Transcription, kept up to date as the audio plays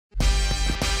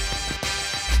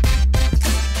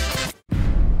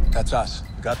That's us.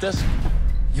 You got this?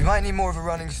 You might need more of a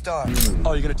running start.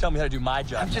 Oh, you're gonna tell me how to do my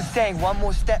job? I'm just saying, one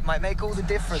more step might make all the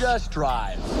difference. Just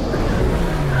drive.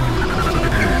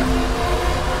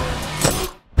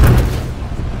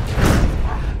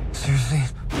 Seriously?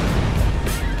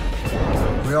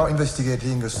 We are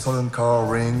investigating a stolen car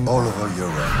ring all over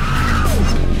Europe.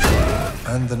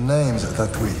 And the names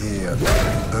that we hear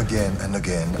again and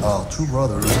again are two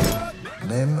brothers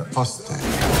named Foster.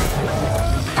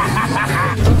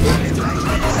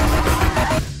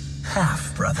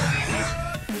 Half brother.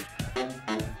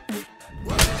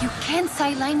 You can't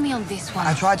sideline me on this one.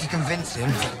 I tried to convince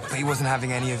him, but he wasn't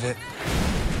having any of it.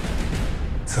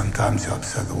 Sometimes you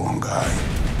upset the one guy,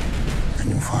 and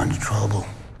you find trouble.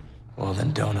 Well,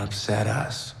 then don't upset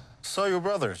us. So your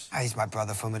brothers? He's my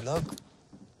brother from a log.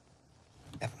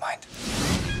 Never mind.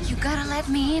 You gotta let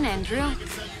me in, Andrew.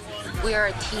 We are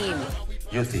a team.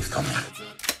 You thief, come here.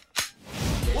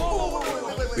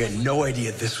 We had no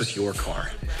idea this was your car.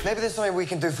 Maybe there's something we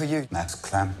can do for you. Max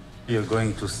Clem, you're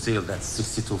going to steal that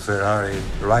 62 Ferrari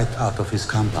right out of his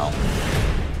compound.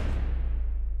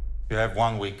 You have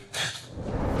 1 week.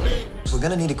 We're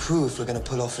gonna need a crew if we're gonna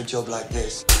pull off a job like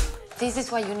this. This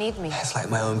is why you need me. It's like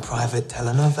my own private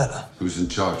telenovela. Who's in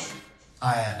charge?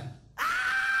 I am.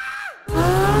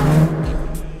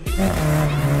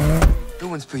 Who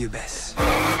wants to be your best?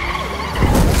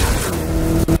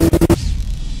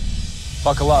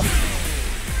 Buckle up.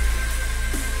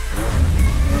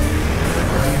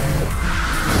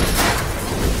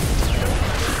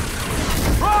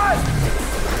 Run!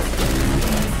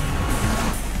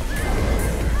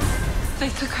 They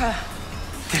took her.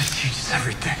 This changes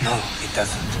everything. No, it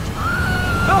doesn't.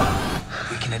 No!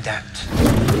 We can adapt.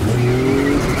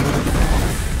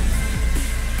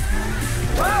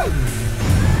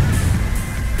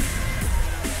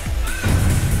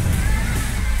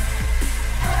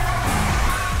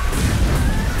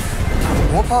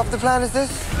 What part of the plan is this?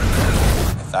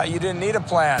 I thought you didn't need a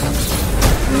plan.